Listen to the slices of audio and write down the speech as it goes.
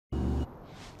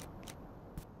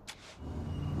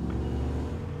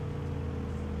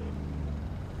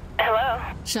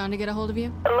Sean to get a hold of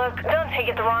you? Look, don't take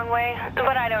it the wrong way,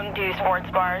 but I don't do sports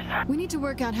bars. We need to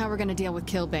work out how we're gonna deal with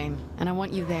Killbane, and I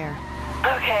want you there.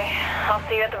 Okay, I'll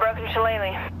see you at the Broken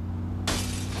Shillelagh.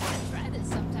 Try this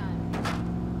sometime.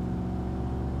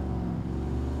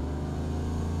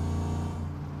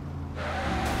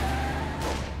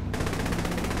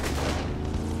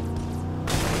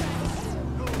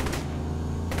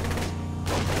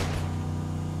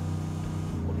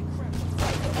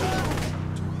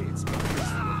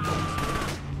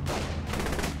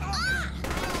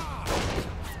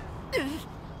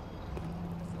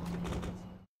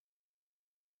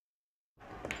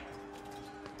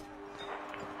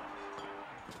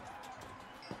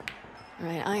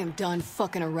 Alright, I am done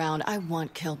fucking around. I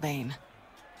want Killbane.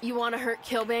 You want to hurt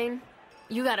Killbane?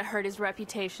 You gotta hurt his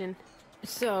reputation.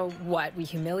 So, what, we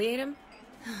humiliate him?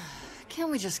 Can't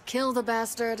we just kill the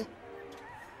bastard?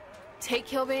 Take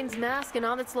Killbane's mask and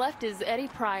all that's left is Eddie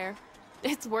Pryor.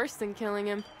 It's worse than killing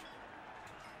him.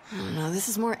 I don't know, this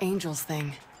is more Angel's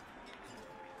thing.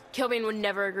 Killbane would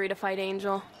never agree to fight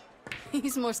Angel.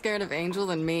 He's more scared of Angel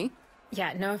than me.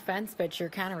 Yeah, no offense, but you're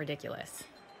kind of ridiculous.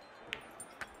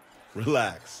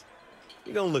 Relax.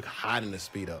 You don't look hot in a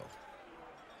Speedo.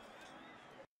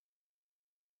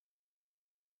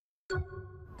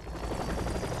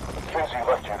 Kenzie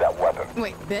left you that weapon.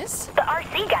 Wait, this? The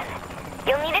RC gun.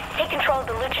 You'll need it to take control of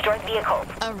the Luchador's vehicle.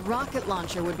 A rocket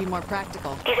launcher would be more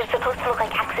practical. These are supposed to look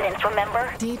like accidents,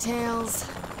 remember? Details.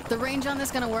 The range on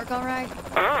this gonna work all right?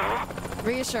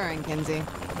 Reassuring, Kinsey.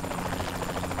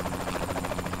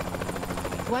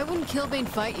 Why wouldn't Killbane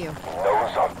fight you? He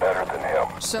knows I'm better than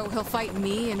him. So he'll fight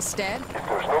me instead? If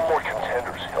there's no more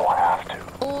contenders, he'll have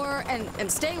to. Or, and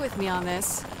stay with me on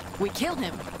this, we kill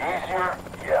him. Easier?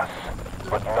 Yes.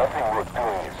 But nothing we're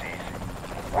doing is easy.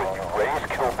 When you raise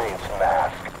Killbane's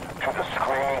mask to the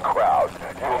screaming crowd,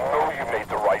 you'll know you made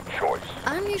the right choice.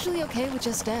 I'm usually okay with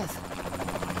just death.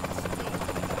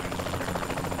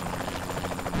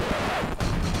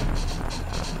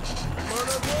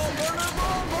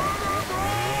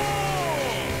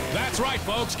 That's right,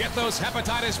 folks. Get those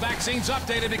hepatitis vaccines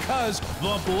updated because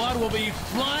the blood will be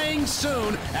flying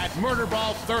soon at Murder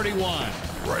Brawl 31.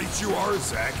 Right you are,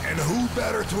 Zach, and who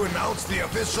better to announce the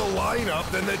official lineup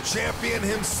than the champion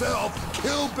himself,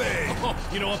 Killbane? Oh,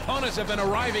 you know, opponents have been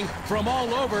arriving from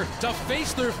all over to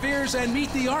face their fears and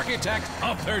meet the architect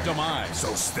of their demise.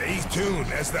 So stay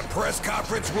tuned as the press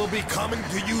conference will be coming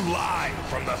to you live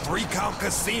from the 3 Count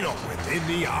Casino within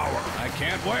the hour. I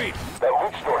can't wait. That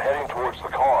luchador heading towards the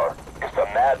car is the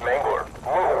Mad Mangler,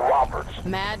 Little Roberts.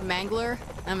 Mad Mangler?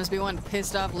 That must be one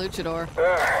pissed off luchador.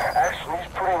 Actually,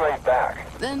 he's pretty laid back.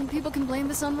 Then people can blame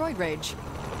this on roid rage.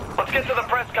 Let's get to the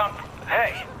press conf.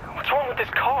 Hey, what's wrong with this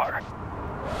car?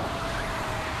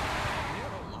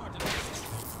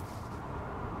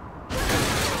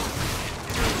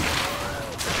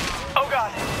 Oh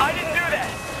god, I didn't do that!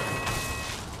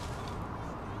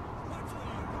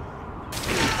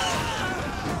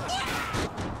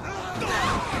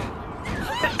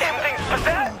 This damn thing's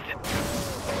possessed!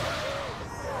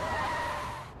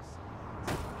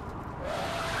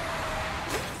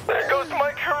 There goes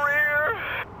my career!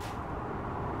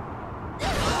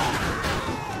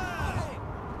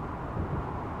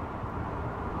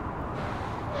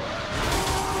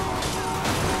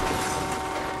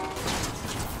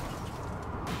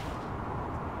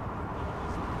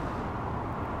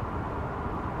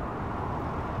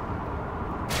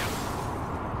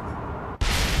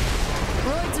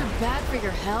 Roids are bad for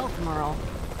your health, Merle.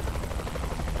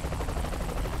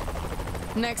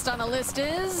 Next on the list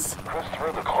is...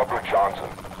 Christopher the Clubber Johnson.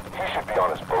 He should be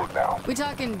on his boat now. We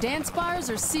talking dance bars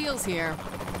or seals here?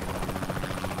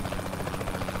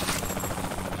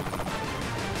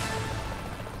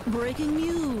 Breaking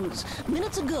news.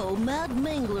 Minutes ago, Mad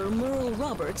Mangler Merle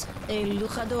Roberts, a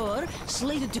luchador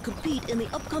slated to compete in the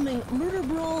upcoming Murder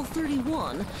Brawl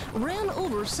 31, ran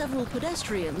over several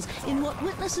pedestrians in what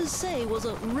witnesses say was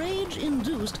a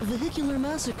rage-induced vehicular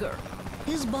massacre.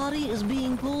 His body is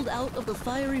being pulled out of the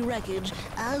fiery wreckage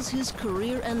as his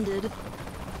career ended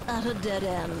at a dead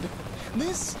end.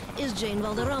 This is Jane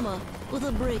Valderrama with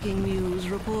a breaking news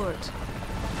report.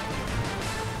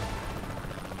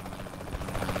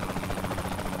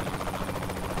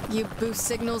 You boost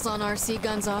signals on RC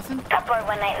guns often? Got bored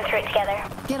one night and threw it together.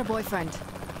 Get a boyfriend.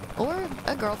 Or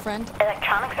a girlfriend.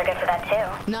 Electronics are good for that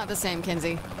too. Not the same,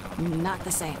 Kinsey. Not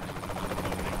the same.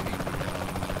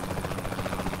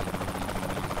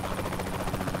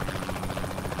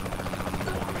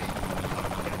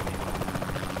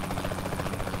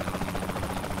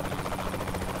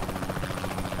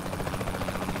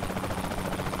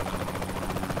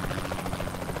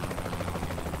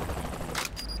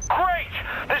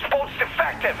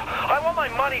 Detective, I want my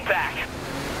money back.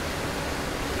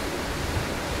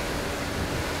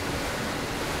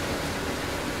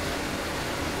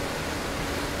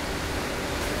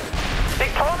 He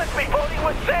promised me Bodhi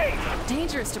was safe.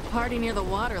 Dangerous to party near the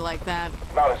water like that.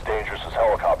 Not as dangerous as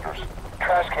helicopters.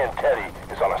 Trash Can Teddy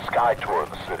is on a sky tour of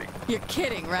the city. You're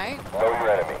kidding, right? Know your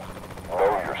enemy.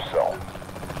 Know yourself.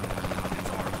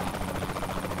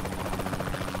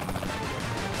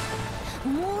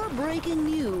 More breaking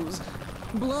news.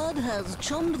 Blood has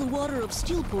chummed the water of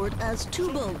Steelport as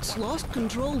two boats lost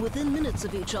control within minutes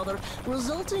of each other,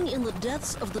 resulting in the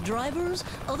deaths of the drivers,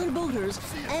 other boaters,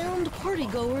 and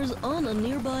partygoers on a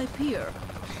nearby pier.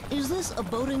 Is this a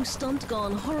boating stunt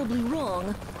gone horribly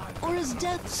wrong, or is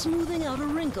death smoothing out a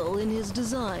wrinkle in his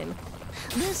design?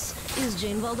 This is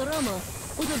Jane Valderrama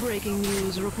with a breaking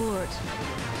news report.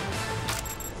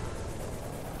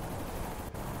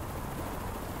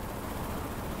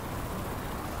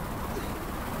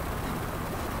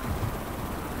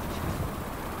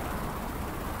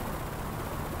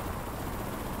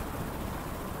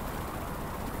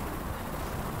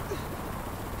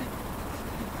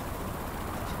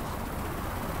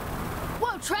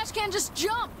 Trash Can just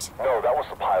jumped! No, that was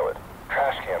the pilot.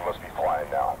 Trash Can must be flying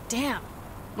now. Damn.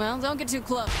 Well, don't get too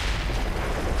close.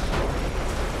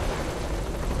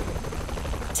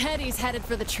 Teddy's headed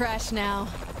for the trash now.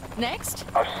 Next?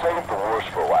 I've saved the worst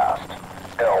for last.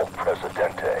 El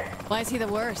Presidente. Why is he the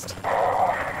worst?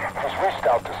 He's reached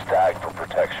out to Stag for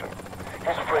protection.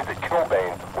 He's afraid that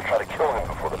Killbane will try to kill him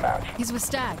before the match. He's with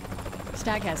Stag.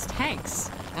 Stag has tanks.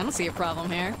 I don't see a problem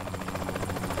here.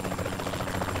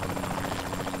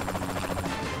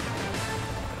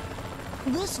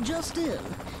 This just in.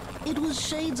 It was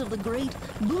shades of the great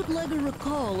bootlegger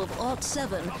recall of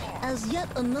 '07 as yet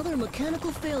another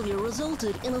mechanical failure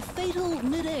resulted in a fatal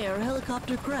mid-air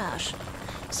helicopter crash.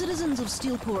 Citizens of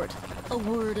Steelport, a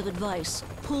word of advice.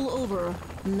 Pull over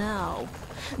now.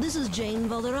 This is Jane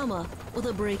Valderrama with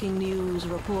a breaking news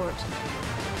report.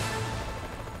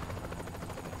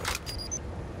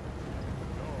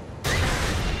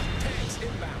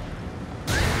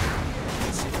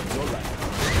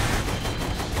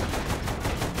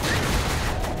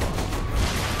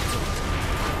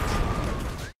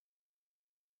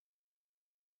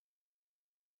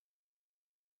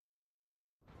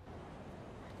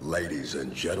 Ladies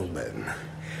and gentlemen,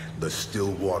 the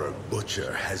Stillwater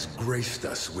Butcher has graced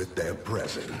us with their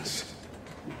presence.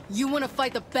 You want to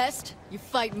fight the best? You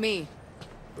fight me.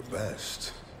 The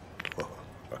best?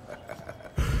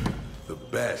 The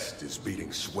best is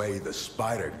beating Sway the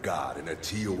Spider God in a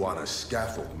Tijuana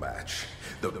scaffold match.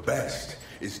 The best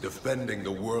is defending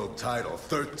the world title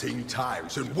 13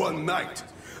 times in one night.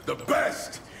 The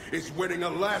best is winning a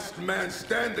last man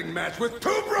standing match with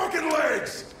 2 broken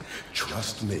legs!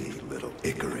 Trust me, little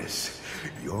Icarus.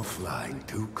 You're flying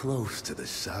too close to the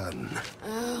sun.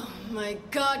 Oh my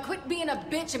god, quit being a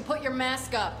bitch and put your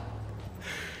mask up.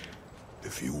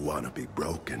 If you want to be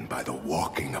broken by the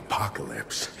walking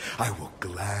apocalypse, I will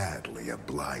gladly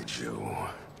oblige you.